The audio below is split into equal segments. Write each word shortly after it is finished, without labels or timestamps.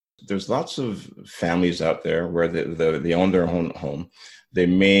There's lots of families out there where they own their own home. They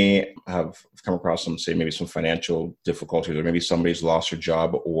may have come across some, say, maybe some financial difficulties, or maybe somebody's lost their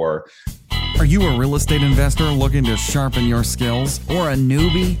job, or Are you a real estate investor looking to sharpen your skills, or a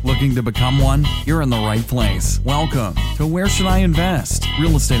newbie looking to become one? You're in the right place. Welcome to Where Should I Invest?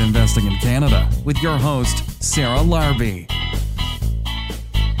 Real Estate Investing in Canada with your host, Sarah Larbi.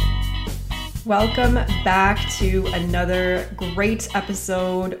 Welcome back to another great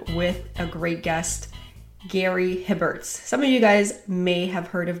episode with a great guest, Gary Hibberts. Some of you guys may have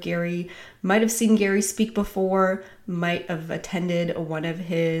heard of Gary, might have seen Gary speak before, might have attended one of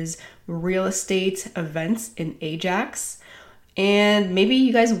his real estate events in Ajax, and maybe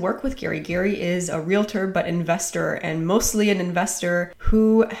you guys work with Gary. Gary is a realtor but investor, and mostly an investor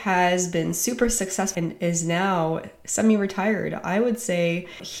who has been super successful and is now semi-retired. I would say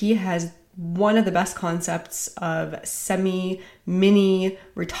he has one of the best concepts of mini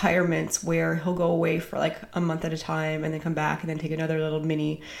retirements, where he'll go away for like a month at a time and then come back and then take another little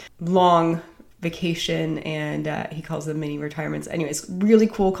mini long vacation, and he calls them mini retirements. Anyways, really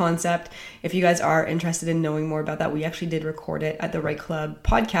cool concept. If you guys are interested in knowing more about that, we actually did record it at the Right Club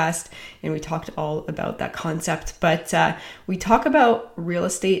podcast, and we talked all about that concept. But we talk about real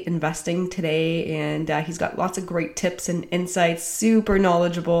estate investing today, and he's got lots of great tips and insights, super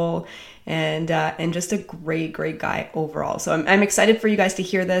knowledgeable, and just a great guy overall. So I'm excited for you guys to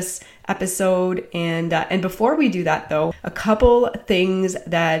hear this episode. And before we do that though, a couple things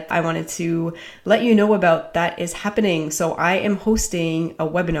that I wanted to let you know about that is happening. So I am hosting a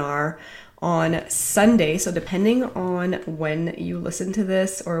webinar on Sunday. So depending on when you listen to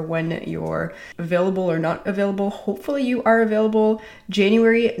this or when you're available or not available, hopefully you are available,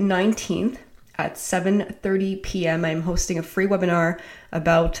 January 19th. At 7:30 p.m. I'm hosting a free webinar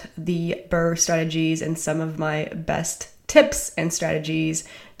about the BRRRR strategies and some of my best tips and strategies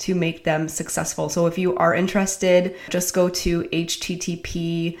to make them successful. So if you are interested, just go to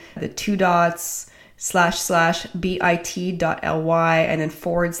http://bit.ly and then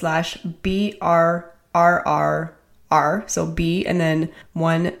 /BRRRR. So B and then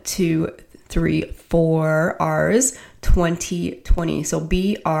 1, 2, 3, 4 R's 2020. So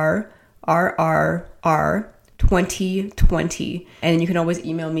BRRRR 2020. And you can always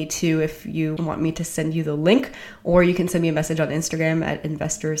email me too if you want me to send you the link, or you can send me a message on Instagram at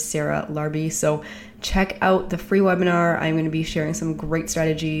Investor Sarah Larbi. So check out the free webinar. I'm going to be sharing some great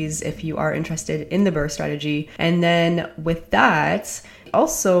strategies if you are interested in the BRRRR strategy. And then with that,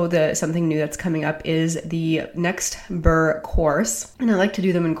 also something new that's coming up is the next BRRRR course. And I like to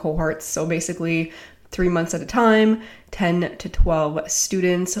do them in cohorts. So basically 3 months at a time, 10 to 12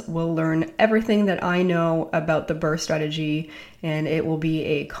 students will learn everything that I know about the BRRRR strategy, and it will be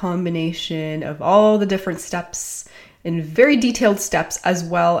a combination of all the different steps in very detailed steps, as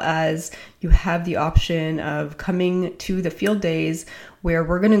well as you have the option of coming to the field days where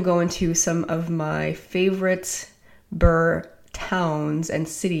we're going to go into some of my favorite BRRRR towns and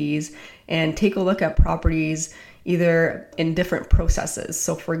cities and take a look at properties either in different processes.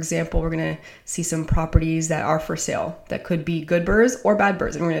 So for example, we're going to see some properties that are for sale that could be good BRRRRs or bad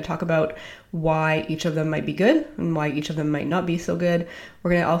BRRRRs. And we're going to talk about why each of them might be good and why each of them might not be so good. We're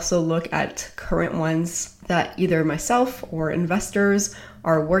going to also look at current ones that either myself or investors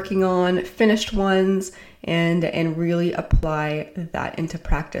are working on, finished ones, and really apply that into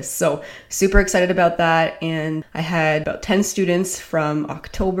practice. So super excited about that. And I had about 10 students from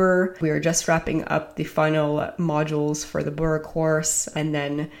October. We are just wrapping up the final modules for the BRRRR course, and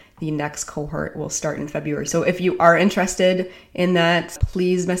then the next cohort will start in February. So if you are interested in that,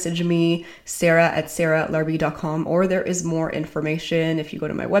 please message me, sarah@sarahlarbi.com, or there is more information if you go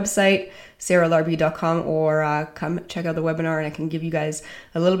to my website, sarahlarbi.com, or come check out the webinar and I can give you guys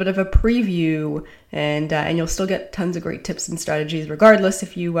a little bit of a preview, and you'll still get tons of great tips and strategies regardless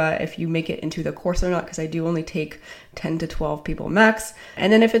if you make it into the course or not, because I do only take 10 to 12 people max.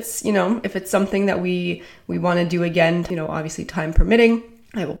 And then if it's something that we want to do again, obviously time permitting,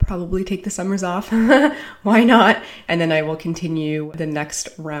 I will probably take the summers off. Why not? And then I will continue the next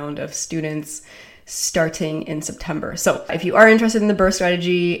round of students starting in September. So if you are interested in the BRRRR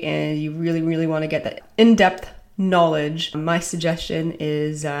strategy and you really want to get that in-depth knowledge, my suggestion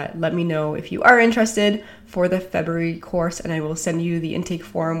is let me know if you are interested for the February course, and I will send you the intake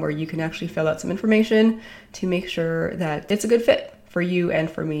form where you can actually fill out some information to make sure that it's a good fit for you and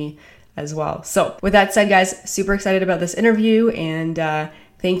for me as well. So with that said, guys, super excited about this interview, and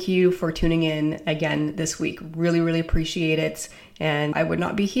thank you for tuning in again this week. Really appreciate it. And I would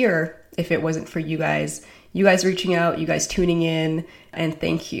not be here if it wasn't for you guys reaching out, you guys tuning in, and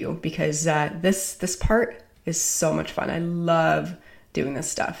thank you, because this part is so much fun. I love doing this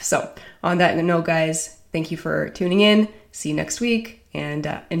stuff. So on that note, guys, thank you for tuning in. See you next week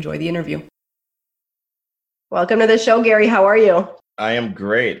and enjoy the interview. Welcome to the show, Gary. How are you? I am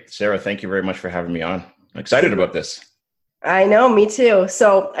great. Sarah, thank you very much for having me on. I'm excited about this. I know, me too.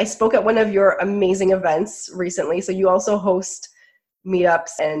 So I spoke at one of your amazing events recently. So you also host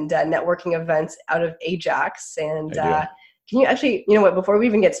meetups and networking events out of Ajax. And can you actually, you know what, before we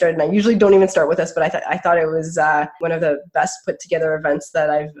even get started, and I usually don't even start with this, but I thought it was one of the best put together events that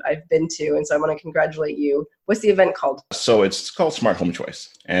I've been to. And so I want to congratulate you. What's the event called? So it's called Smart Home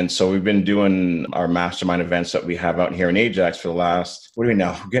Choice. And so we've been doing our mastermind events that we have out here in Ajax for the last, what are we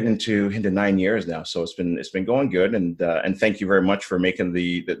now? We're getting into 9 years now. So it's been going good. And thank you very much for making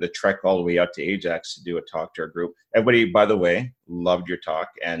the trek all the way out to Ajax to do a talk to our group. Everybody, by the way, loved your talk.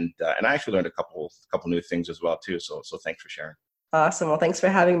 And I actually learned a couple new things as well too. So thanks for sharing. Awesome. Well, thanks for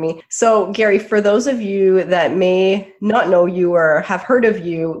having me. So Gary, for those of you that may not know you or have heard of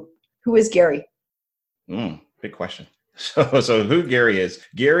you, who is Gary? Big question. So who Gary is?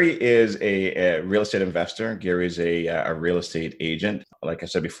 Gary is a real estate investor. Gary is a real estate agent. Like I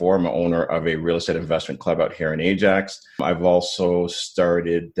said before, I'm an owner of a real estate investment club out here in Ajax. I've also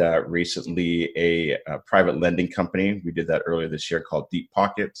started recently a private lending company. We did that earlier this year called Deep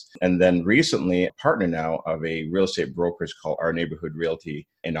Pockets. And then recently a partner now of a real estate brokerage called Our Neighborhood Realty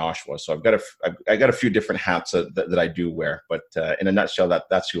in Oshawa. So I've got a few different hats that I do wear, but in a nutshell,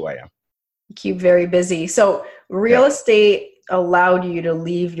 that's who I am. Keep very busy. So real estate allowed you to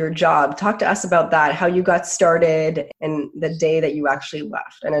leave your job. Talk to us about that, how you got started and the day that you actually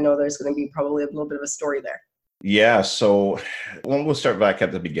left. And I know there's going to be probably a little bit of a story there. Yeah. So we'll start back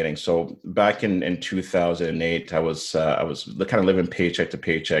at the beginning. So back in 2008, I was kind of living paycheck to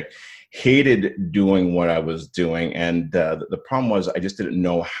paycheck, hated doing what I was doing. And the problem was I just didn't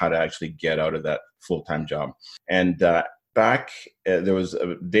know how to actually get out of that full-time job. And there was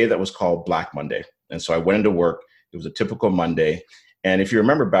a day that was called Black Monday. And so I went into work. It was a typical Monday. And if you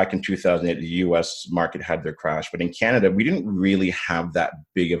remember back in 2008, the US market had their crash. But in Canada, we didn't really have that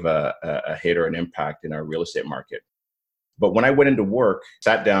big of a hit or an impact in our real estate market. But when I went into work,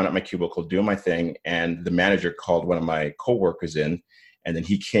 sat down at my cubicle, doing my thing, and the manager called one of my coworkers in. And then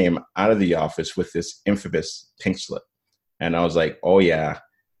he came out of the office with this infamous pink slip. And I was like, oh, yeah.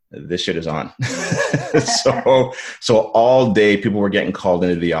 This shit is on. So all day people were getting called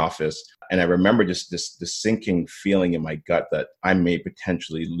into the office. And I remember just this sinking feeling in my gut that I may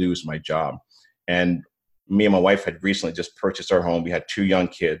potentially lose my job. And me and my wife had recently just purchased our home. We had 2 young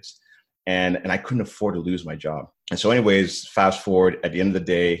kids and I couldn't afford to lose my job. And so anyways, fast forward, at the end of the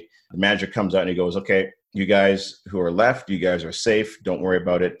day, the manager comes out and he goes, okay, you guys who are left, you guys are safe. Don't worry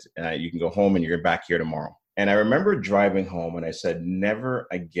about it. You can go home and you're back here tomorrow. And I remember driving home and I said, never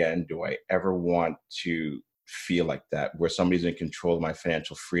again do I ever want to feel like that, where somebody's in control of my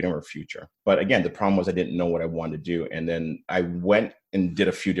financial freedom or future. But again, the problem was I didn't know what I wanted to do. And then I went and did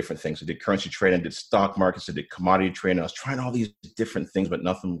a few different things. I did currency trading, I did stock markets, I did commodity trading. I was trying all these different things, but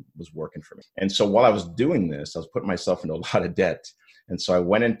nothing was working for me. And so while I was doing this, I was putting myself into a lot of debt. And so I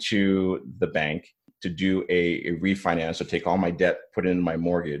went into the bank to do a refinance, to take all my debt, put it in my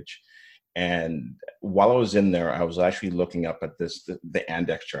mortgage. And while I was in there, I was actually looking up at the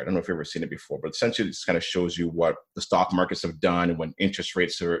index chart. I don't know if you've ever seen it before, but essentially it just kind of shows you what the stock markets have done and what interest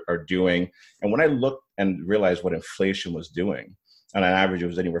rates are doing. And when I looked and realized what inflation was doing, on an average, it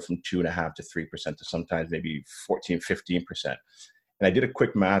was anywhere from 2.5% to 3% to sometimes maybe 14, 15%. And I did a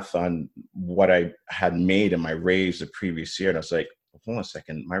quick math on what I had made in my raise the previous year. And I was like, hold on a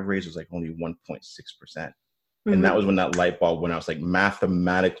second, my raise was like only 1.6%. And that was when that light bulb went out. I was like,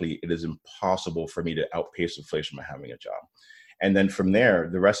 mathematically, it is impossible for me to outpace inflation by having a job. And then from there,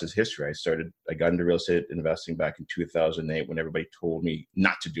 the rest is history. I got into real estate investing back in 2008 when everybody told me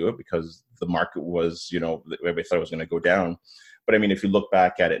not to do it because the market was, everybody thought it was going to go down. But I mean, if you look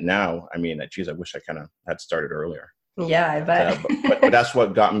back at it now, I mean, geez, I wish I kind of had started earlier. Yeah, I bet. But that's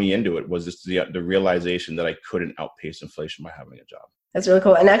what got me into it, was just the realization that I couldn't outpace inflation by having a job. That's really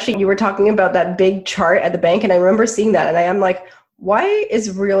cool. And actually, you were talking about that big chart at the bank, and I remember seeing that, and I am like, why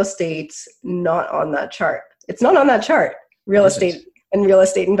is real estate not on that chart? It's not on that chart. Real estate and real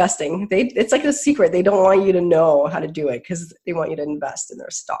estate investing. It's like a secret. They don't want you to know how to do it because they want you to invest in their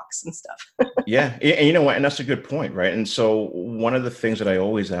stocks and stuff. Yeah. And you know what? And that's a good point, right? And so one of the things that I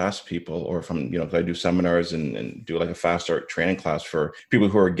always ask people, or if I do seminars and do like a fast start training class for people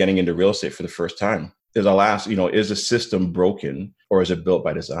who are getting into real estate for the first time, is I'll ask, is the system broken or is it built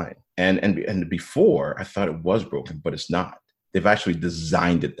by design? And before I thought it was broken, but it's not. They've actually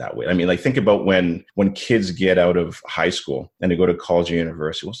designed it that way. I mean, like, think about when kids get out of high school and they go to college or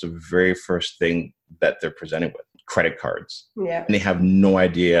university, what's the very first thing that they're presented with? credit cards. Yeah. And they have no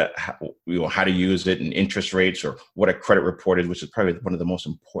idea how to use it and interest rates or what a credit report is, which is probably one of the most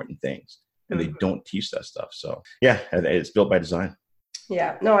important things. And they don't teach that stuff. So yeah, it's built by design.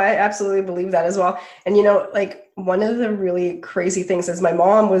 Yeah, no, I absolutely believe that as well. And, like one of the really crazy things is my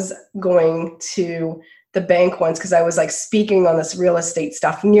mom was going to the bank once because I was like speaking on this real estate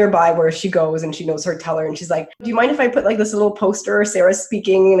stuff nearby where she goes and she knows her teller. And she's like, do you mind if I put like this little poster, Sarah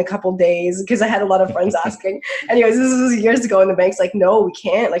speaking in a couple days? Because I had a lot of friends asking. Anyways, this was years ago and the bank's like, no, we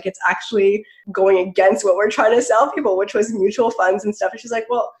can't. Like it's actually going against what we're trying to sell people, which was mutual funds and stuff. And she's like,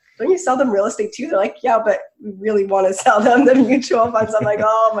 well, don't you sell them real estate too? They're like, yeah, but we really want to sell them the mutual funds. I'm like,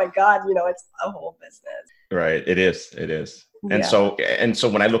 oh my God, it's a whole business. Right. It is. And so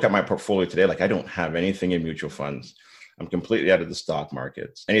when I look at my portfolio today, like I don't have anything in mutual funds. I'm completely out of the stock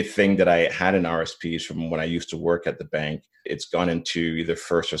markets. Anything that I had in RSPs from when I used to work at the bank, it's gone into either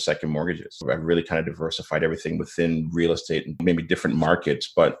first or second mortgages. I've really kind of diversified everything within real estate and maybe different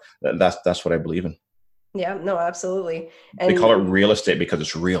markets, but that's what I believe in. Yeah, no, absolutely. And they call it real estate because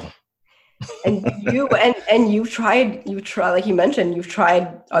it's real. And you've tried, like you mentioned, you've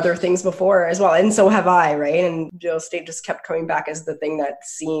tried other things before as well. And so have I, right? And real estate just kept coming back as the thing that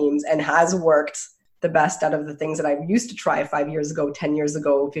seems and has worked the best out of the things that I used to try 5 years ago, 10 years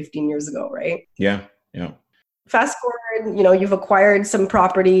ago, 15 years ago, right? Yeah. Fast forward, you've acquired some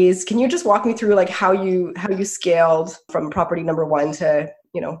properties. Can you just walk me through like how you scaled from property number one to,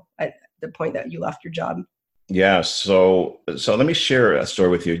 at the point that you left your job? Yeah. So let me share a story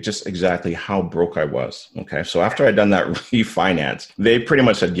with you, just exactly how broke I was. Okay. So after I'd done that refinance, they pretty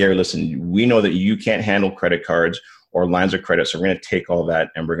much said, Gary, listen, we know that you can't handle credit cards or lines of credit. So we're going to take all that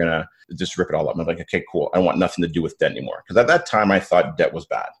and we're going to just rip it all up. And I'm like, okay, cool. I want nothing to do with debt anymore. Because at that time I thought debt was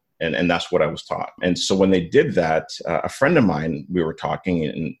bad. And that's what I was taught. And so when they did that, a friend of mine, we were talking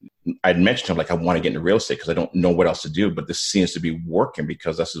and I'd mentioned to him, like, I want to get into real estate because I don't know what else to do, but this seems to be working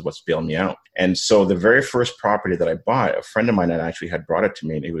because this is what's bailing me out. And so the very first property that I bought, a friend of mine actually had brought it to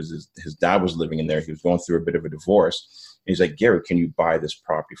me. And it was his dad was living in there. He was going through a bit of a divorce. And he's like, Gary, can you buy this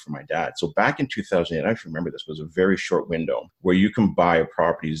property for my dad? So back in 2008, I actually remember this was a very short window where you can buy a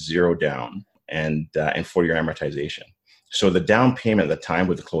property zero down and 4-year amortization. So the down payment at the time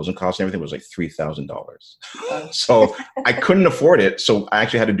with the closing costs and everything was like $3,000. So I couldn't afford it. So I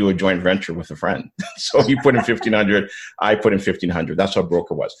actually had to do a joint venture with a friend. So he put in $1,500, I put in $1,500. That's how broke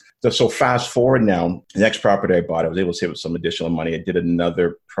it was. So fast forward now, the next property I bought, I was able to save some additional money. I did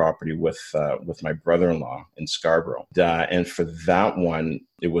another property with my brother-in-law in Scarborough. And for that one,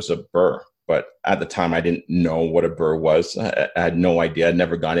 it was a BRRRR. But at the time, I didn't know what a BRRRR was. I had no idea. I'd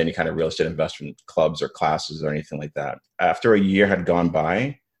never gone to any kind of real estate investment clubs or classes or anything like that. After a year had gone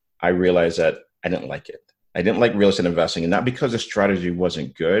by, I realized that I didn't like it. I didn't like real estate investing, and not because the strategy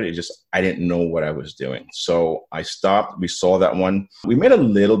wasn't good. It just, I didn't know what I was doing. So I stopped. We saw that one. We made a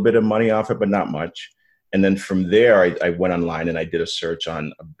little bit of money off it, but not much. And then from there, I went online and I did a search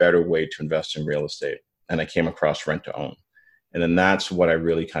on a better way to invest in real estate. And I came across rent to own. And then that's what I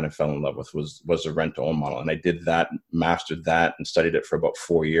really kind of fell in love with was the rent to own model. And I did that, mastered that, and studied it for about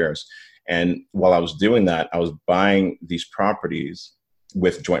 4 years. And while I was doing that, I was buying these properties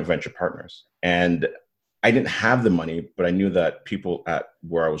with joint venture partners. And I didn't have the money, but I knew that people at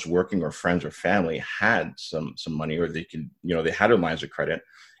where I was working or friends or family had some money, or they could, they had their lines of credit.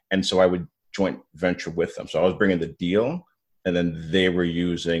 And so I would joint venture with them. So I was bringing the deal, and then they were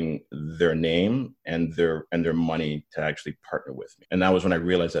using their name and their money to actually partner with me. And that was when I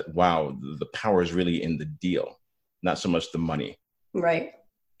realized that, wow, the power is really in the deal, not so much the money. Right.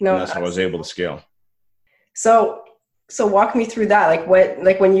 No, and that's how I was able to scale. So walk me through that.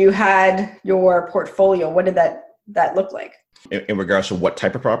 Like when you had your portfolio, what did that look like? In regards to what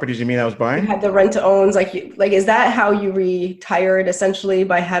type of properties you mean I was buying? You had the rent to owns, is that how you retired essentially,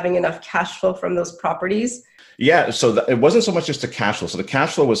 by having enough cash flow from those properties? Yeah. So it wasn't so much just the cash flow. So the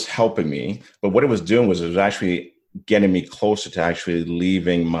cash flow was helping me, but what it was doing was it was actually getting me closer to actually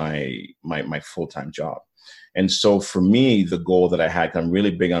leaving my full-time job. And so for me, the goal that I had, I'm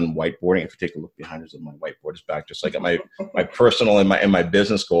really big on whiteboarding. If you take a look behind us, my whiteboard is back, just like my personal and my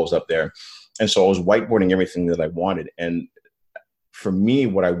business goals up there. And so I was whiteboarding everything that I wanted. And for me,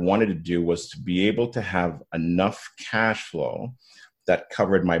 what I wanted to do was to be able to have enough cash flow that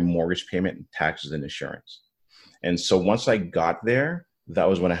covered my mortgage payment and taxes and insurance. And so once I got there, that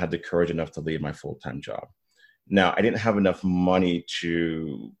was when I had the courage enough to leave my full-time job. Now, I didn't have enough money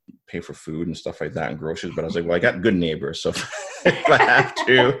to pay for food and stuff like that and groceries, but I was like, well, I got good neighbors. So if I have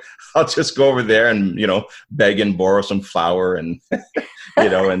to, I'll just go over there and, beg and borrow some flour and,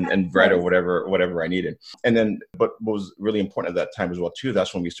 and bread or whatever I needed. And then, but what was really important at that time as well, too,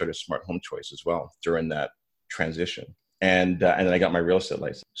 that's when we started Smart Home Choice as well during that transition. And then I got my real estate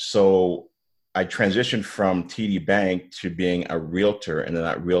license. So I transitioned from TD Bank to being a realtor, and then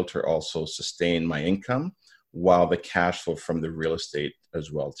that realtor also sustained my income while the cash flow from the real estate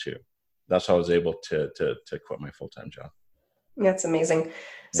as well too. That's how I was able to quit my full-time job. That's amazing.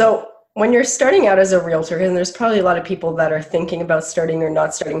 So when you're starting out as a realtor, and there's probably a lot of people that are thinking about starting or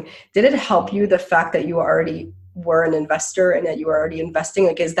not starting, did it help you, the fact that you already were an investor and that you were already investing?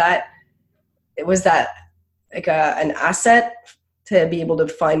 Like, was that like an asset to be able to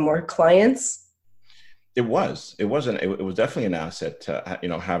find more clients? It was definitely an asset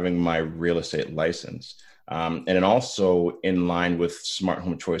to, having my real estate license. And then also in line with Smart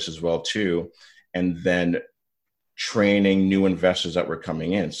Home Choice as well too. And then training new investors that were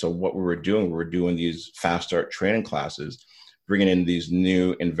coming in. So what we were doing these fast start training classes, bringing in these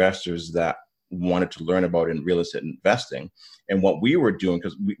new investors that wanted to learn about in real estate investing. And what we were doing,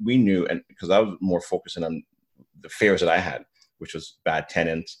 because we knew, and because I was more focusing on the fears that I had, which was bad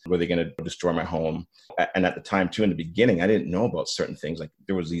tenants, were they going to destroy my home? And at the time too, in the beginning, I didn't know about certain things. Like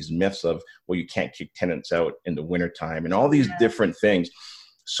there was these myths of, well, you can't kick tenants out in the wintertime and all these different things.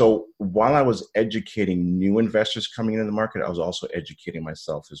 So while I was educating new investors coming into the market, I was also educating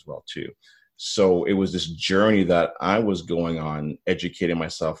myself as well too. So it was this journey that I was going on, educating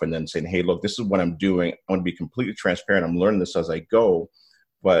myself and then saying, hey, look, this is what I'm doing. I want to be completely transparent. I'm learning this as I go,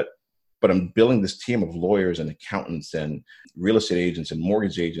 but I'm building this team of lawyers and accountants and real estate agents and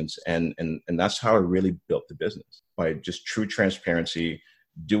mortgage agents. And that's how I really built the business, by just true transparency,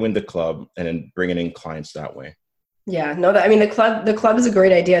 doing the club and then bringing in clients that way. Yeah, no, the club is a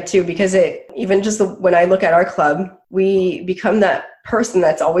great idea too, because when I look at our club, we become that person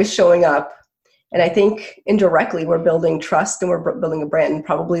that's always showing up. And I think indirectly we're building trust and we're building a brand. And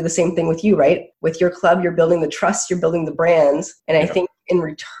probably the same thing with you, right? With your club, you're building the trust, you're building the brands. And I think in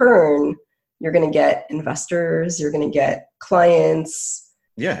return, you're going to get investors, you're going to get clients.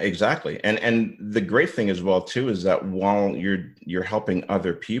 Yeah, exactly. And the great thing as well too is that while you're helping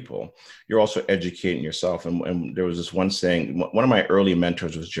other people, you're also educating yourself. And there was this one saying, one of my early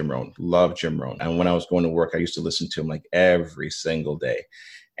mentors was Jim Rohn. Love Jim Rohn. And when I was going to work, I used to listen to him like every single day.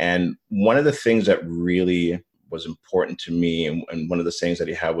 And one of the things that really was important to me, and one of the sayings that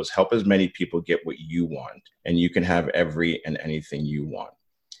he had was, help as many people get what you want, and you can have every and anything you want.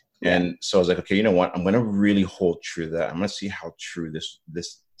 And so I was like, okay, you know what? I'm going to really hold true to that. I'm going to see how true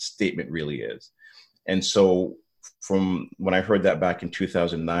this statement really is. And so from when I heard that back in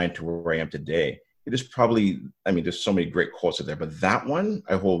 2009 to where I am today, it is probably, there's so many great quotes in there, but that one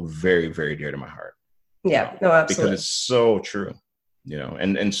I hold very, very dear to my heart. Yeah, no, absolutely. Because it's so true,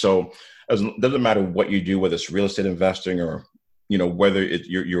 and so it doesn't matter what you do, whether it's real estate investing or, whether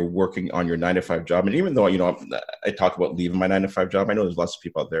you're working on your 9-to-5 job. And even though, I talk about leaving my 9-to-5 job, I know there's lots of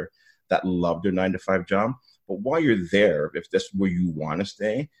people out there that love their 9-to-5 job. But while you're there, if that's where you want to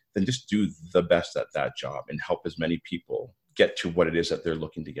stay, then just do the best at that job and help as many people get to what it is that they're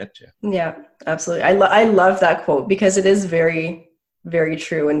looking to get to. Yeah, absolutely. I love that quote because it is very, very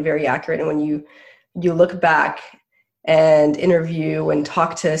true and very accurate. And when you look back and interview and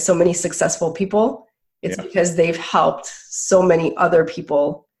talk to so many successful people, it's because they've helped so many other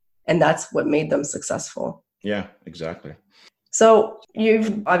people, and that's what made them successful. Yeah, exactly. So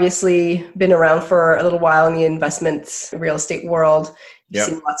you've obviously been around for a little while in the investment real estate world. You've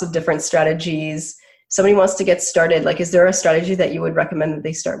seen lots of different strategies. Somebody wants to get started. Like, is there a strategy that you would recommend that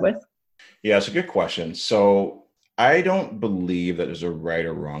they start with? Yeah, it's a good question. So I don't believe that there's a right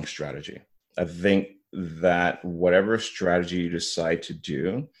or wrong strategy. I think that whatever strategy you decide to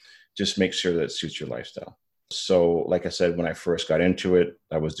do, just make sure that it suits your lifestyle. So like I said, when I first got into it,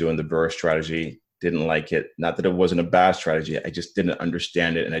 I was doing the BRRRR strategy, didn't like it. Not that it wasn't a bad strategy. I just didn't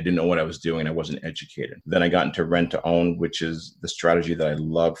understand it and I didn't know what I was doing. I wasn't educated. Then I got into rent to own, which is the strategy that I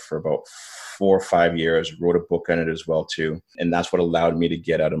loved for about 4 or 5 years, wrote a book on it as well too. And that's what allowed me to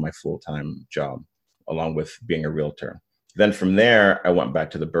get out of my full-time job along with being a realtor. Then from there, I went back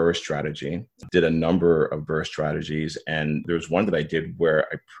to the BRRRR strategy, did a number of BRRRR strategies. And there was one that I did where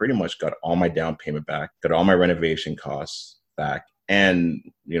I pretty much got all my down payment back, got all my renovation costs back. And,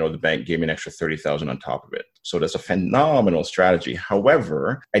 the bank gave me an extra $30,000 on top of it. So that's a phenomenal strategy.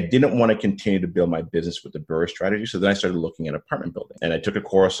 However, I didn't want to continue to build my business with the BRRRR strategy. So then I started looking at apartment building and I took a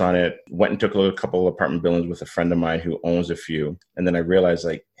course on it, went and took a couple of apartment buildings with a friend of mine who owns a few. And then I realized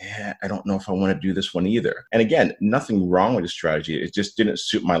I don't know if I want to do this one either. And again, nothing wrong with the strategy. It just didn't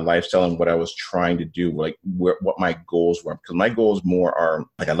suit my lifestyle and what I was trying to do, like what my goals were. Because my goals more are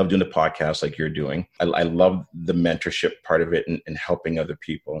like, I love doing the podcast like you're doing. I love the mentorship part of it and helping other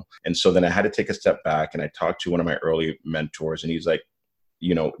people. And so then I had to take a step back and I talked to one of my early mentors and he's like,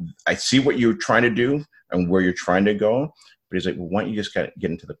 I see what you're trying to do and where you're trying to go. But he's like, well, why don't you just get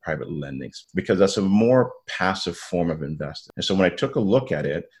into the private lendings? Because that's a more passive form of investing. And so when I took a look at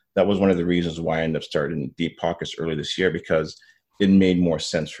it, that was one of the reasons why I ended up starting Deep Pockets early this year, because it made more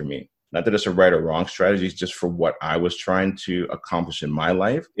sense for me. Not that it's a right or wrong strategy, it's just for what I was trying to accomplish in my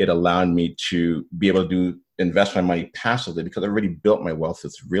life. It allowed me to be able to invest my money passively because I already built my wealth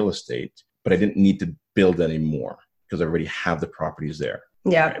with real estate, but I didn't need to build any more because I already have the properties there.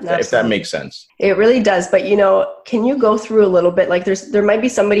 Yeah, if that makes sense. It really does. But, can you go through a little bit? Like there might be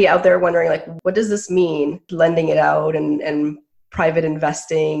somebody out there wondering, like, what does this mean? Lending it out and private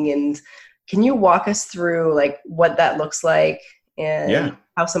investing. And can you walk us through like what that looks like and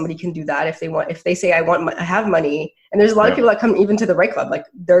how somebody can do that if they say, I have money. And there's a lot of people that come even to the Right Club, like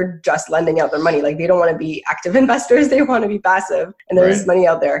they're just lending out their money. Like they don't want to be active investors. They want to be passive, and there's money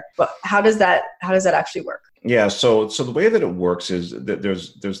out there. But how does that actually work? Yeah. So the way that it works is that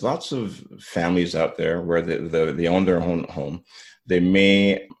there's lots of families out there where they own their own home. They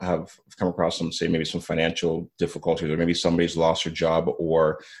may have come across maybe some financial difficulties, or maybe somebody's lost their job,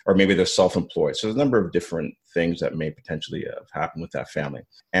 or maybe they're self-employed. So there's a number of different things that may potentially have happened with that family.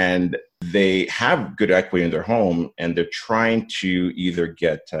 And they have good equity in their home, and they're trying to either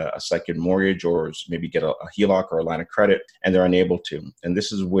get a second mortgage or maybe get a HELOC or a line of credit, and they're unable to. And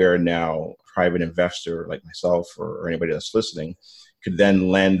this is where now private investor like myself or anybody that's listening could then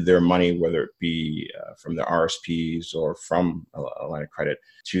lend their money, whether it be from the RSPs or from a line of credit,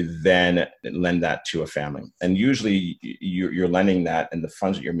 to then lend that to a family. And usually you're lending that, and the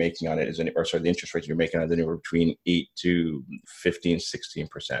funds that you're making on it the interest rates you're making on it is anywhere between 8 to 15,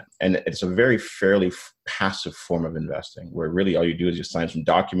 16%. And it's a very fairly passive form of investing, where really all you do is you sign some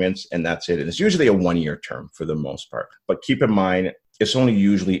documents and that's it. And it's usually a 1-year term for the most part. But keep in mind, it's only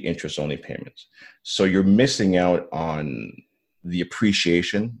usually interest-only payments. So you're missing out on the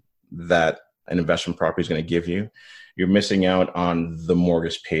appreciation that an investment property is going to give you. You're missing out on the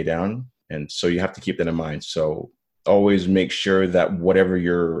mortgage pay down. And so you have to keep that in mind. So always make sure that whatever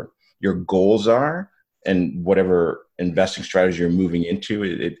your goals are and whatever investing strategy you're moving into,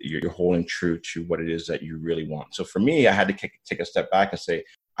 you're holding true to what it is that you really want. So for me, I had to take a step back and say,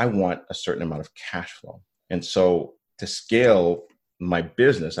 I want a certain amount of cash flow. And so to scale my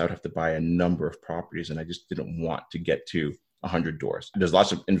business, I would have to buy a number of properties, and I just didn't want to get to 100 doors. There's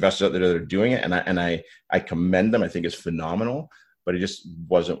lots of investors out there that are doing it, and I commend them. I think it's phenomenal, but it just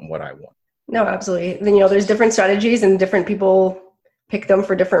wasn't what I want. No, absolutely. Then, there's different strategies, and different people pick them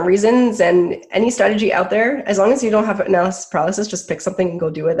for different reasons. And any strategy out there, as long as you don't have analysis paralysis, just pick something and go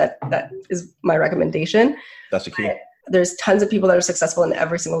do it. That is my recommendation. That's the key. There's tons of people that are successful in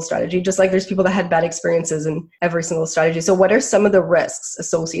every single strategy, just like there's people that had bad experiences in every single strategy. So what are some of the risks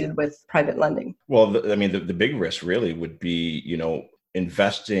associated with private lending? Well, the big risk really would be,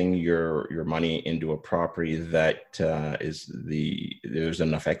 investing your money into a property that there's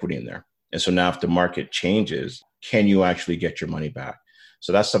enough equity in there. And so now if the market changes, can you actually get your money back?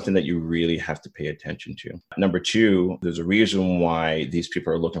 So that's something that you really have to pay attention to. Number two, there's a reason why these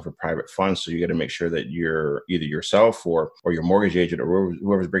people are looking for private funds. So you got to make sure that you're either yourself or your mortgage agent or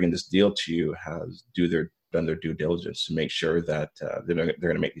whoever's bringing this deal to you has done their due diligence to make sure that they're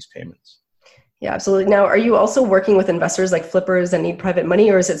going to make these payments. Yeah, absolutely. Now, are you also working with investors like flippers that need private money,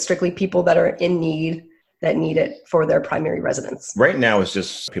 or is it strictly people that are in need that need it for their primary residence? Right now, it's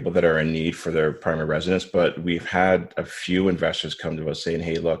just people that are in need for their primary residence, but we've had a few investors come to us saying,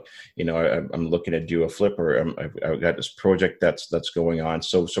 hey, look, I'm looking to do a flipper. I've got this project that's going on.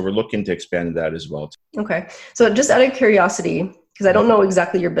 So we're looking to expand that as well. Okay. So just out of curiosity, because I don't know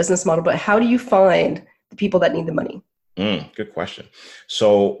exactly your business model, but how do you find the people that need the money? Good question.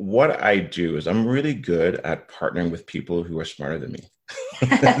 So what I do is I'm really good at partnering with people who are smarter than me.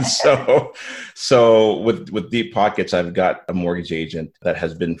 So with Deep Pockets, I've got a mortgage agent that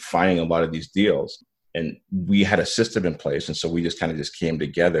has been finding a lot of these deals, and we had a system in place. And so we just came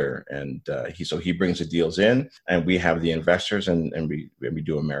together, and he brings the deals in, and we have the investors, and we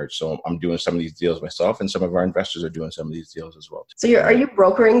do a marriage. So I'm doing some of these deals myself, and some of our investors are doing some of these deals as well. So are you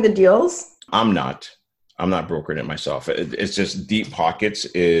brokering the deals? I'm not brokering it myself. It's just Deep Pockets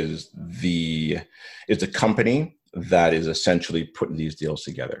is the company that is essentially putting these deals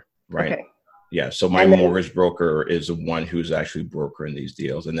together, right? Okay. Yeah. So my mortgage broker is the one who's actually brokering these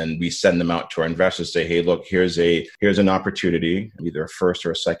deals. And then we send them out to our investors, say, hey, look, here's an opportunity, either a first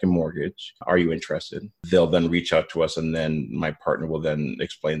or a second mortgage. Are you interested? They'll then reach out to us, and then my partner will then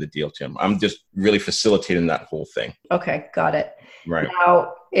explain the deal to him. I'm just really facilitating that whole thing. Okay. Got it. Right.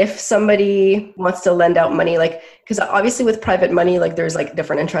 Now, if somebody wants to lend out money, like, because obviously with private money, like there's like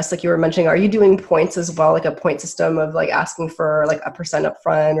different interests, like you were mentioning, are you doing points as well, like a point system of like asking for like 1% up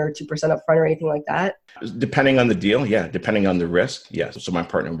front or 2% up front or anything like that? Depending on the deal, yeah. Depending on the risk, yes. So my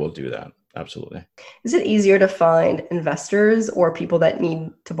partner will do that. Absolutely. Is it easier to find investors or people that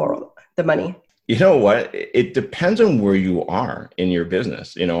need to borrow the money? You know what? It depends on where you are in your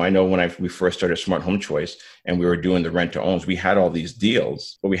business. I know when we first started Smart Home Choice and we were doing the rent to owns, we had all these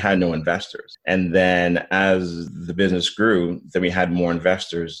deals, but we had no investors. And then as the business grew, then we had more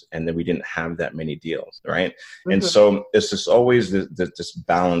investors and then we didn't have that many deals, right? Mm-hmm. And so it's just always this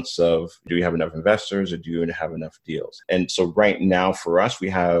balance of, do you have enough investors or do you have enough deals? And so right now for us, we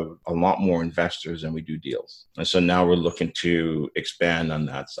have a lot more investors than we do deals. And so now we're looking to expand on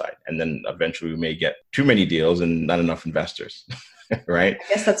that side. And then eventually we may get too many deals and not enough investors. Right?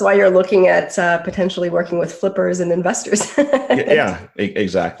 I guess that's why you're looking at potentially working with flippers and investors. Yeah,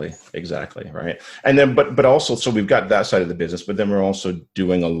 exactly. Right. And then, but also, so we've got that side of the business, but then we're also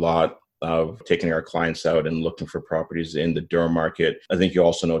doing a lot of taking our clients out and looking for properties in the Durham market. I think you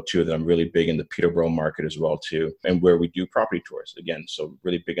also know too that I'm really big in the Peterborough market as well too, and where we do property tours again. So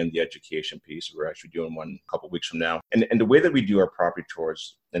really big in the education piece. We're actually doing one a couple of weeks from now. And the way that we do our property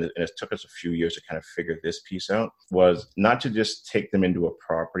tours, and it took us a few years to kind of figure this piece out, was not to just take them into a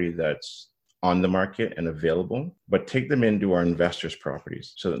property that's on the market and available, but take them into our investors'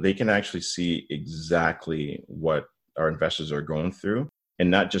 properties so that they can actually see exactly what our investors are going through. And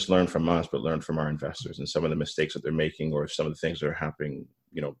not just learn from us, but learn from our investors and some of the mistakes that they're making or some of the things that are happening,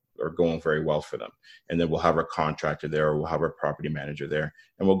 are going very well for them. And then we'll have our contractor there or we'll have our property manager there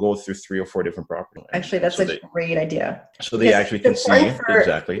and we'll go through 3 or 4 different properties. Actually, that's a great idea. So they actually can see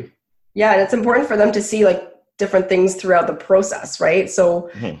exactly. Yeah, and it's important for them to see like different things throughout the process, right? So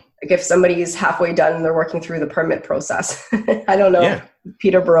like if somebody's halfway done and they're working through the permit process, I don't know,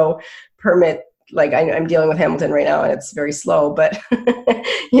 Peterborough permit, like I'm dealing with Hamilton right now and it's very slow, but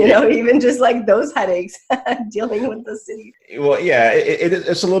even just like those headaches dealing with the city. Well, yeah,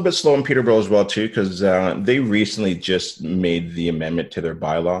 it's a little bit slow in Peterborough as well too, because they recently just made the amendment to their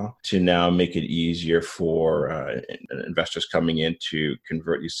bylaw to now make it easier for investors coming in to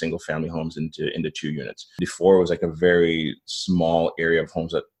convert these single family homes into 2 units. Before it was like a very small area of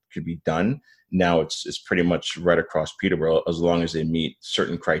homes that could be done. Now it's pretty much right across Peterborough as long as they meet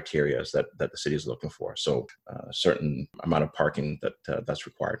certain criteria that the city is looking for. So a certain amount of parking that's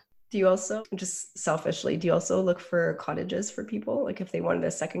required. Do you also, just selfishly, look for cottages for people? Like if they wanted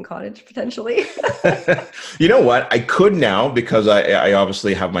a second cottage potentially? You know what? I could now because I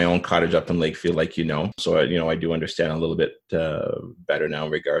obviously have my own cottage up in Lakefield, like So, I do understand a little bit better now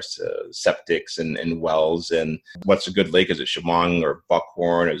in regards to septics and wells and what's a good lake. Is it Chemung or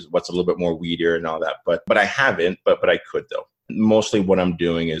Buckhorn? Is what's a little bit more weedier and all that. But I haven't, but I could though. Mostly what I'm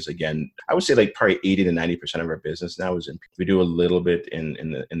doing is, again, I would say like probably 80 to 90% of our business now is we do a little bit in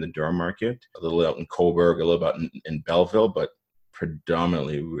the Durham market, a little out in Cobourg, a little bit in Belleville, but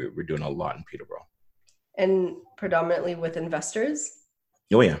predominantly we're doing a lot in Peterborough. And predominantly with investors?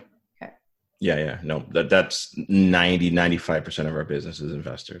 Oh, yeah. Okay. Yeah. No, that's 95% of our business is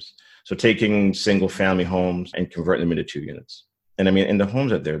investors. So taking single family homes and converting them into 2 units. And I mean, in the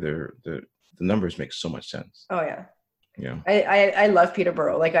homes out there, the numbers make so much sense. Oh, yeah. Yeah, I love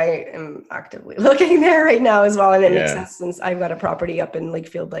Peterborough. Like I am actively looking there right now as well. And it makes sense since I've got a property up in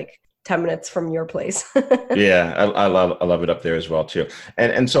Lakefield, like 10 minutes from your place. Yeah, I love it up there as well too.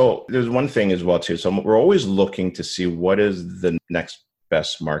 And so there's one thing as well too. So we're always looking to see what is the next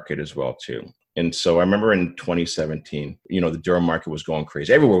best market as well too. And so I remember in 2017, the Durham market was going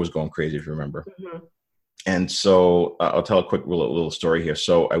crazy. Everywhere was going crazy, if you remember. Mm-hmm. And so I'll tell a quick little story here.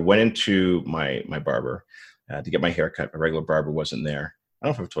 So I went into my barber to get my hair cut. My regular barber wasn't there. I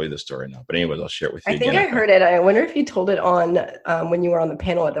don't know if I've told you this story now, but anyways, I'll share it with you. I think I heard it. I wonder if you told it on when you were on the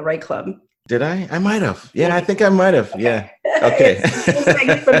panel at the Right Club. Did I? I might have. Yeah, I think I might have. Okay. Yeah. Okay.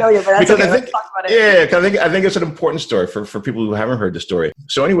 It's familiar, but that's okay. Let's talk about it. Yeah, because I think it's an important story for people who haven't heard the story.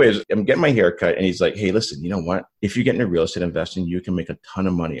 So anyways, I'm getting my hair cut and he's like, hey, listen, you know what? If you get into real estate investing, you can make a ton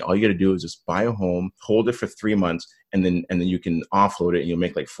of money. All you got to do is just buy a home, hold it for 3 months, and then you can offload it and you'll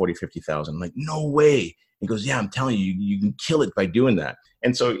make like 40, 50,000. I'm like, no way. He goes, yeah, I'm telling you, you can kill it by doing that.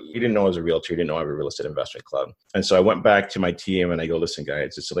 And so he didn't know I was a realtor. He didn't know I have a real estate investment club. And so I went back to my team and I go, listen,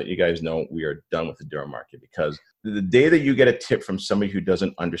 guys, just to let you guys know, we are done with the Durham market, because the day that you get a tip from somebody who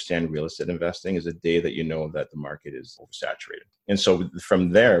doesn't understand real estate investing is the day that you know that the market is oversaturated. And so from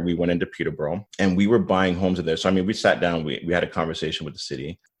there, we went into Peterborough and we were buying homes in there. So, I mean, we sat down, we had a conversation with the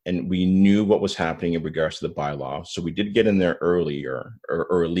city. and we knew what was happening in regards to the bylaw. So we did get in there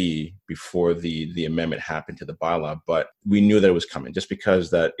early before the amendment happened to the bylaw, but we knew that it was coming just because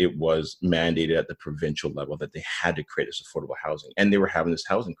that it was mandated at the provincial level that they had to create this affordable housing, and they were having this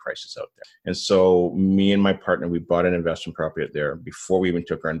housing crisis out there. And so me and my partner, we bought an investment property out there before we even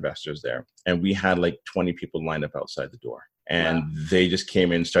took our investors there. And we had like 20 people lined up outside the door. And they just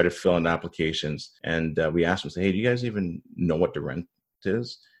came in, started filling applications. And we asked them, hey, do you guys even know what the rent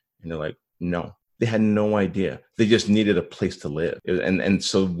is? And they're like, no. They had no idea. They just needed a place to live. And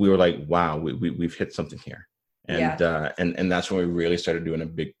so we were like, wow, we've hit something here. And that's when we really started doing a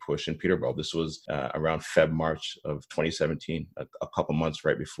big push in Peterborough. This was around March of 2017, a couple months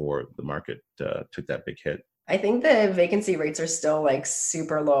right before the market took that big hit. I think the vacancy rates are still like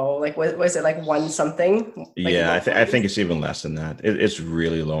super low. Like, was it like one something? Like I think it's even less than that. It's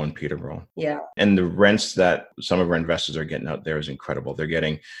really low in Peterborough. Yeah. And the rents that some of our investors are getting out there is incredible. They're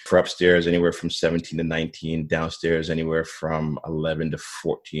getting for upstairs anywhere from 17 to 19, downstairs anywhere from 11 to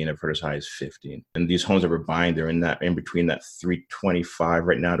 14. I've heard as high as 15. And these homes that we're buying, they're in between that 325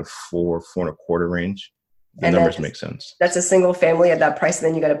 right now to 4.25 range. The numbers make sense. That's a single family at that price. And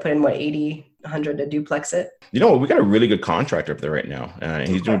then you got to put in 80, 100 to duplex it. You know, we got a really good contractor up there right now.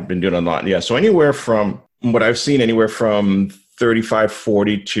 He's been doing a lot. Yeah. So anywhere from what I've seen, anywhere from 35,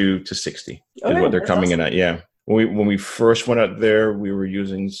 40 to 60 is what they're coming in at. Yeah. When we first went out there, we were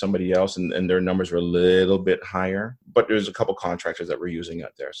using somebody else and their numbers were a little bit higher, but there's a couple contractors that we're using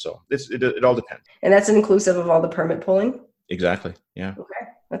out there. So it all depends. And that's inclusive of all the permit pulling? Exactly. Yeah. Okay.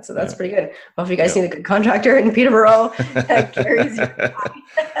 That's pretty good. Well, if you guys need a good contractor in Peterborough, Gary's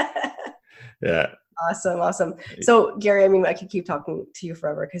Yeah. Awesome. So Gary, I mean, I could keep talking to you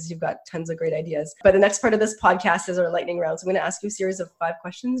forever because you've got tons of great ideas. But the next part of this podcast is our lightning round. So I'm going to ask you a series of 5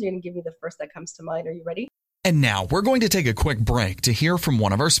 questions. You're going to give me the first that comes to mind. Are you ready? And now we're going to take a quick break to hear from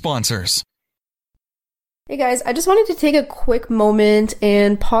one of our sponsors. Hey guys, I just wanted to take a quick moment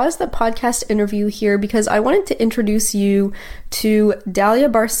and pause the podcast interview here because I wanted to introduce you to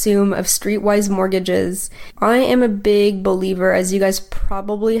Dalia Barsoum of Streetwise Mortgages. I am a big believer, as you guys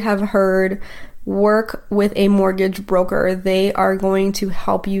probably have heard, work with a mortgage broker. They are going to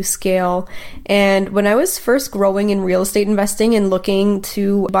help you scale. And when I was first growing in real estate investing and looking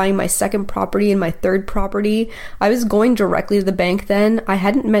to buying my second property and my third property, I was going directly to the bank then. I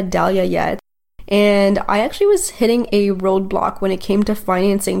hadn't met Dalia yet. And I actually was hitting a roadblock when it came to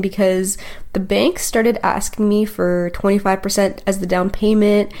financing because the bank started asking me for 25% as the down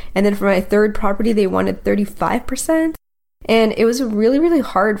payment. And then for my third property, they wanted 35%. And it was really, really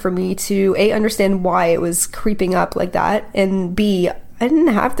hard for me to A, understand why it was creeping up like that. And B, I didn't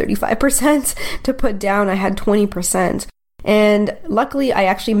have 35% to put down. I had 20%. And luckily, I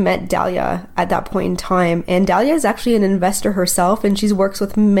actually met Dalia at that point in time. And Dalia is actually an investor herself, and she works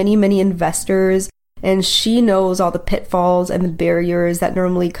with many, many investors. And she knows all the pitfalls and the barriers that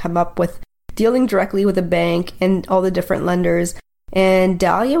normally come up with dealing directly with a bank and all the different lenders. And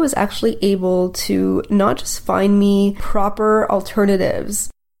Dalia was actually able to not just find me proper alternatives,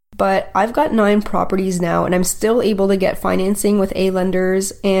 but I've got 9 properties now and I'm still able to get financing with A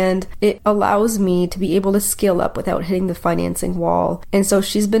lenders, and it allows me to be able to scale up without hitting the financing wall. And so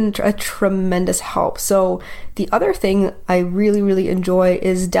she's been a tremendous help. So the other thing I really, really enjoy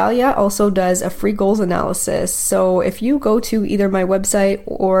is Dalia also does a free goals analysis. So if you go to either my website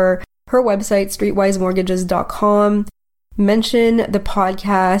or her website, streetwisemortgages.com, mention the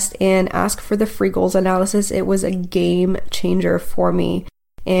podcast and ask for the free goals analysis, it was a game changer for me.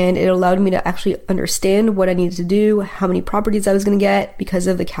 And it allowed me to actually understand what I needed to do, how many properties I was going to get because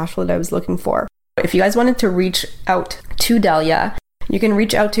of the cash flow that I was looking for. If you guys wanted to reach out to Dalia, you can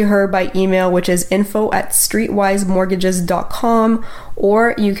reach out to her by email, which is info@streetwisemortgages.com,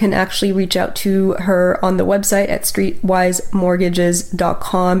 or you can actually reach out to her on the website at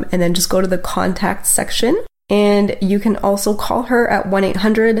streetwisemortgages.com and then just go to the contact section. And you can also call her at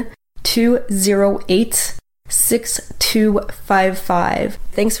 1-800-208-6255.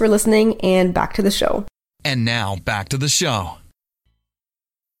 Thanks for listening, and back to the show. And now back to the show.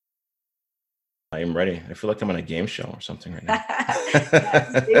 I am ready. I feel like I'm on a game show or something right now.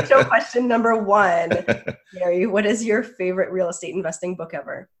 Yes, game show question number 1. Gary, what is your favorite real estate investing book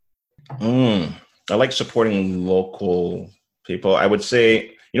ever? I like supporting local people. I would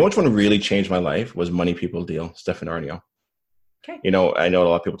say, you know which one really changed my life was Money People Deal, Stefan Aarnio. Okay. You know, I know a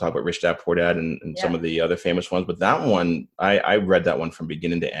lot of people talk about Rich Dad Poor Dad and some of the other famous ones, but that one, I read that one from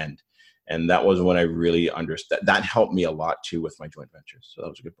beginning to end. And that was when I really understood. That helped me a lot too with my joint ventures. So that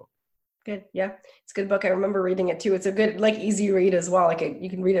was a good book. Good. Yeah. It's a good book. I remember reading it too. It's a good, easy read as well. You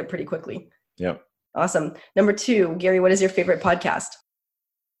can read it pretty quickly. Yep. Awesome. Number 2, Gary, what is your favorite podcast?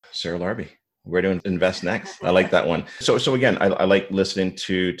 Sarah Larby. Where to invest next? I like that one. So again, I like listening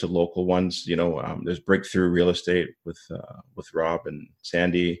to local ones. There's Breakthrough Real Estate with Rob and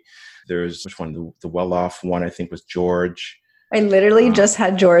Sandy. There's which one? The Well-Off one, I think, was George. I literally just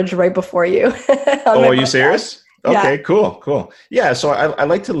had George right before you. Oh, are you serious? Okay, Yeah. cool. Yeah, so I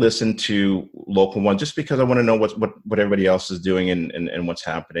like to listen to local ones just because I want to know what everybody else is doing and what's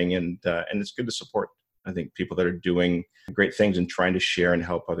happening, and it's good to support, I think, people that are doing great things and trying to share and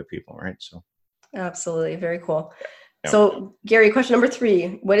help other people, right? So Absolutely. Very cool. Yeah. So Gary, question number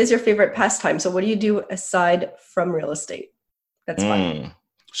 3, what is your favorite pastime? So what do you do aside from real estate? That's fun.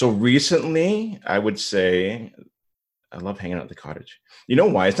 So recently, I would say I love hanging out at the cottage. You know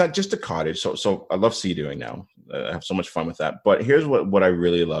why? It's not just a cottage. So I love sea doing now. I have so much fun with that. But here's what I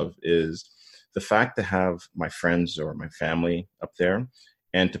really love is the fact to have my friends or my family up there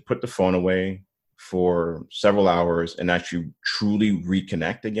and to put the phone away for several hours and actually truly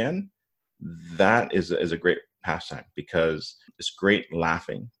reconnect again. That is a great pastime because it's great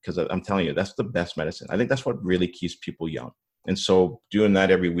laughing, because I'm telling you, that's the best medicine. I think that's what really keeps people young. And so doing that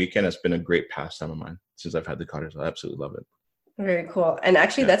every weekend has been a great pastime of mine since I've had the cottage. I absolutely love it. Very cool. And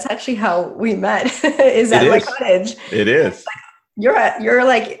actually, that's actually how we met is at my cottage. It is. You're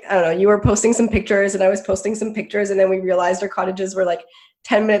like, I don't know, you were posting some pictures and I was posting some pictures, and then we realized our cottages were like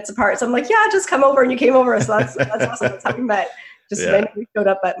 10 minutes apart. So I'm like, yeah, just come over, and you came over. So that's awesome. That's how we met. Just randomly showed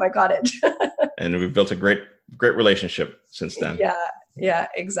up at my cottage. And we've built a great relationship since then. Yeah,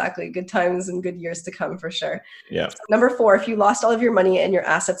 exactly. Good times and good years to come for sure. Yeah. So number 4, if you lost all of your money and your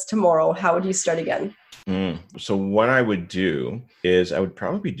assets tomorrow, how would you start again? So what I would do is I would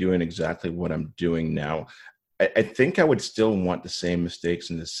probably be doing exactly what I'm doing now. I think I would still want the same mistakes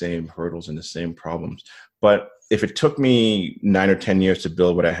and the same hurdles and the same problems. But if it took me 9 or 10 years to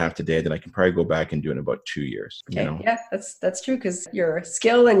build what I have today, then I can probably go back and do it in about 2 years. Okay. Yeah, that's true, because your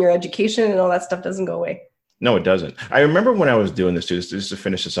skill and your education and all that stuff doesn't go away. No, it doesn't. I remember when I was doing this, just to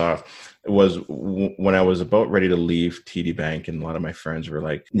finish this off, it was when I was about ready to leave TD Bank, and a lot of my friends were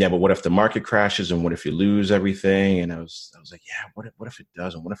like, yeah, but what if the market crashes and what if you lose everything? And I was like, yeah, what if it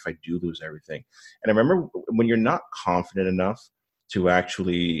does? And what if I do lose everything? And I remember when you're not confident enough to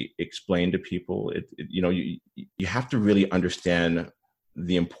actually explain to people, you have to really understand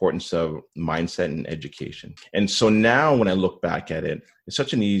the importance of mindset and education. And so now when I look back at it, it's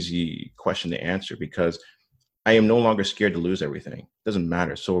such an easy question to answer because I am no longer scared to lose everything. It doesn't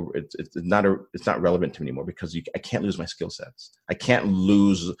matter. So it's not relevant to me anymore because I can't lose my skill sets. I can't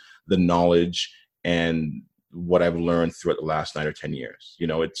lose the knowledge and what I've learned throughout the last 9 or 10 years.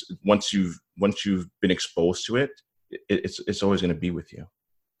 It's once you've been exposed to it, it's always going to be with you.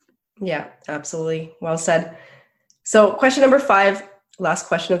 Yeah, absolutely. Well said. So question number 5, last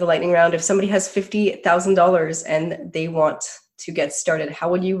question of the lightning round. If somebody has $50,000 and they want to get started, how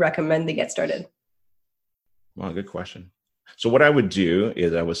would you recommend they get started? Well, good question. So what I would do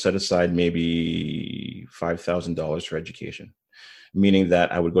is I would set aside maybe $5,000 for education, meaning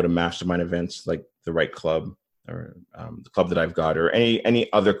that I would go to mastermind events like the Right Club or the club that I've got, or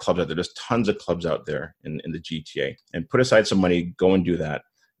any other clubs out there. There's tons of clubs out there in the GTA, and put aside some money, go and do that.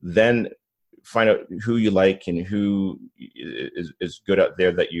 Then find out who you like and who is good out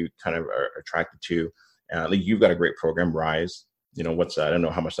there that you kind of are attracted to. Like you've got a great program, Rise. What's that? I don't know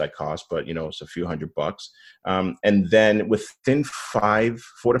how much that costs, but it's a few $100. And then within 4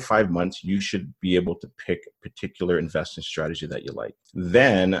 to 5 months, you should be able to pick a particular investment strategy that you like.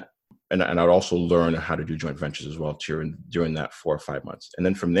 Then, and I'd also learn how to do joint ventures as well during that 4 or 5 months. And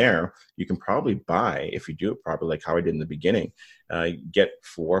then from there, you can probably buy, if you do it properly, like how I did in the beginning, get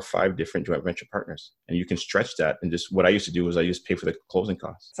 4 or 5 different joint venture partners. And you can stretch that. And just what I used to do was I used to pay for the closing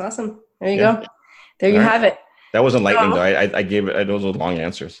costs. That's awesome. There you go. There you have it. That wasn't lightning, though. I gave it, those were long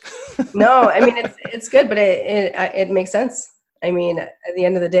answers. No, I mean, it's good, but it makes sense. I mean, at the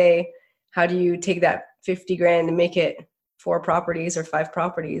end of the day, how do you take that $50,000 and make it 4 properties or 5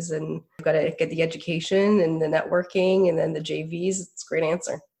 properties? And you've got to get the education and the networking and then the JVs. It's a great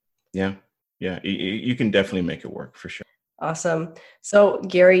answer. Yeah. You can definitely make it work for sure. Awesome. So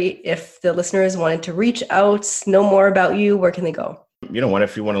Gary, if the listeners wanted to reach out, know more about you, where can they go? You know what?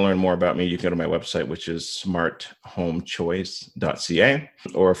 If you want to learn more about me, you can go to my website, which is smarthomechoice.ca.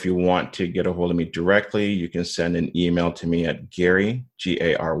 Or if you want to get a hold of me directly, you can send an email to me at Gary,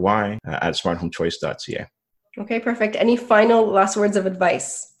 Gary, at smarthomechoice.ca. Okay, perfect. Any final last words of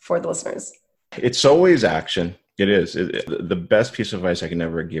advice for the listeners? It's always action. It is. The best piece of advice I can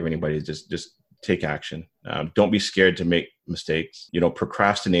ever give anybody is just take action. Don't be scared to make mistakes.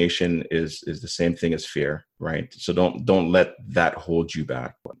 Procrastination is the same thing as fear, right? So don't let that hold you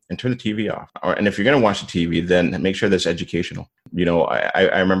back. And turn the TV off. And if you're going to watch the TV, then make sure that's educational.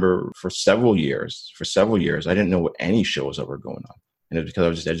 I remember for several years, I didn't know what any shows that were going on. And it was because I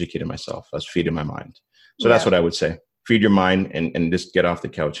was just educating myself. I was feeding my mind. So that's what I would say. Feed your mind and just get off the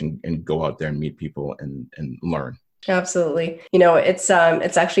couch and go out there and meet people and learn. Absolutely. It's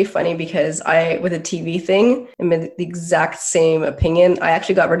actually funny because with a TV thing, I'm in the exact same opinion. I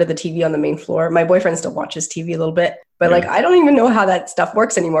actually got rid of the TV on the main floor. My boyfriend still watches TV a little bit, but I don't even know how that stuff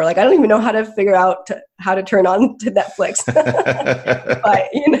works anymore. I don't even know how to figure out how to turn on to Netflix. But,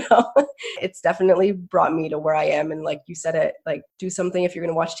 it's definitely brought me to where I am. And like you said it, do something if you're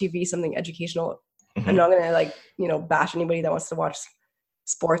going to watch TV, something educational. Mm-hmm. I'm not going to bash anybody that wants to watch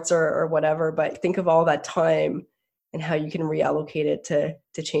sports or whatever, but think of all that time and how you can reallocate it to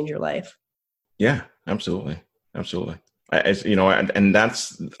change your life. Yeah, absolutely. And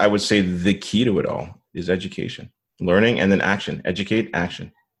that's, I would say, the key to it all is education, learning, and then action. Educate,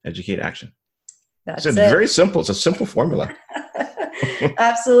 action. That's it. Very simple. It's a simple formula.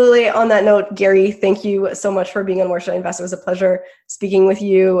 Absolutely. On that note, Gary, thank you so much for being on Where Should I Invest? It was a pleasure speaking with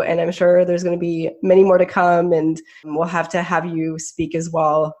you, and I'm sure there's going to be many more to come, and we'll have to have you speak as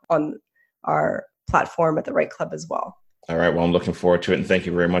well on our platform at the Right Club as well. All right. Well, I'm looking forward to it. And thank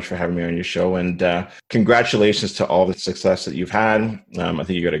you very much for having me on your show. And congratulations to all the success that you've had. I think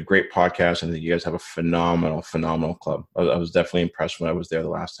you got a great podcast. I think you guys have a phenomenal club. I was definitely impressed when I was there the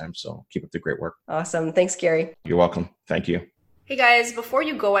last time. So keep up the great work. Awesome. Thanks, Gary. You're welcome. Thank you. Hey guys, before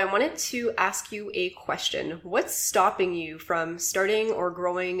you go, I wanted to ask you a question. What's stopping you from starting or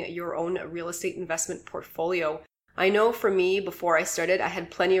growing your own real estate investment portfolio? I know for me, before I started, I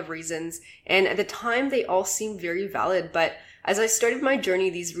had plenty of reasons, and at the time they all seemed very valid, but as I started my journey,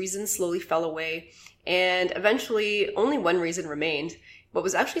 these reasons slowly fell away, and eventually only one reason remained. What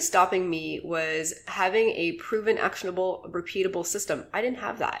was actually stopping me was having a proven, actionable, repeatable system. I didn't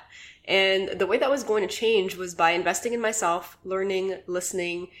have that. And the way that was going to change was by investing in myself, learning,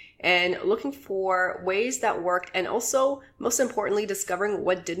 listening, and looking for ways that worked, and also, most importantly, discovering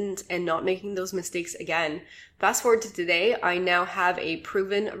what didn't and not making those mistakes again. Fast forward to today, I now have a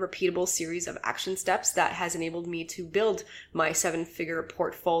proven, repeatable series of action steps that has enabled me to build my 7-figure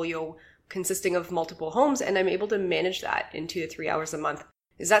portfolio consisting of multiple homes, and I'm able to manage that in 2 to 3 hours a month.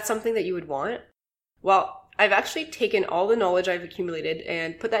 Is that something that you would want? Well, I've actually taken all the knowledge I've accumulated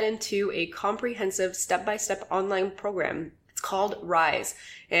and put that into a comprehensive step-by-step online program. It's called Rise,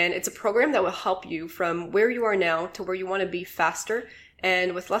 and it's a program that will help you from where you are now to where you want to be faster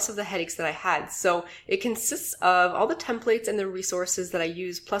and with less of the headaches that I had. So it consists of all the templates and the resources that I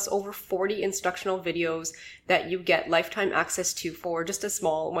use, plus over 40 instructional videos that you get lifetime access to for just a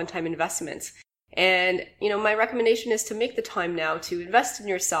small one-time investment. And, my recommendation is to make the time now to invest in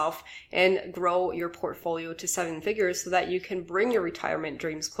yourself and grow your portfolio to 7 figures so that you can bring your retirement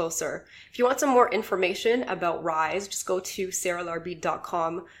dreams closer. If you want some more information about Rise, just go to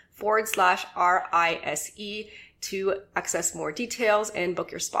sarahlarby.com/RISE to access more details and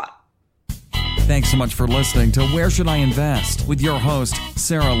book your spot. Thanks so much for listening to Where Should I Invest with your host,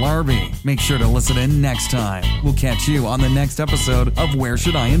 Sarah Larby. Make sure to listen in next time. We'll catch you on the next episode of Where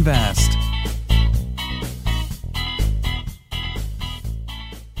Should I Invest?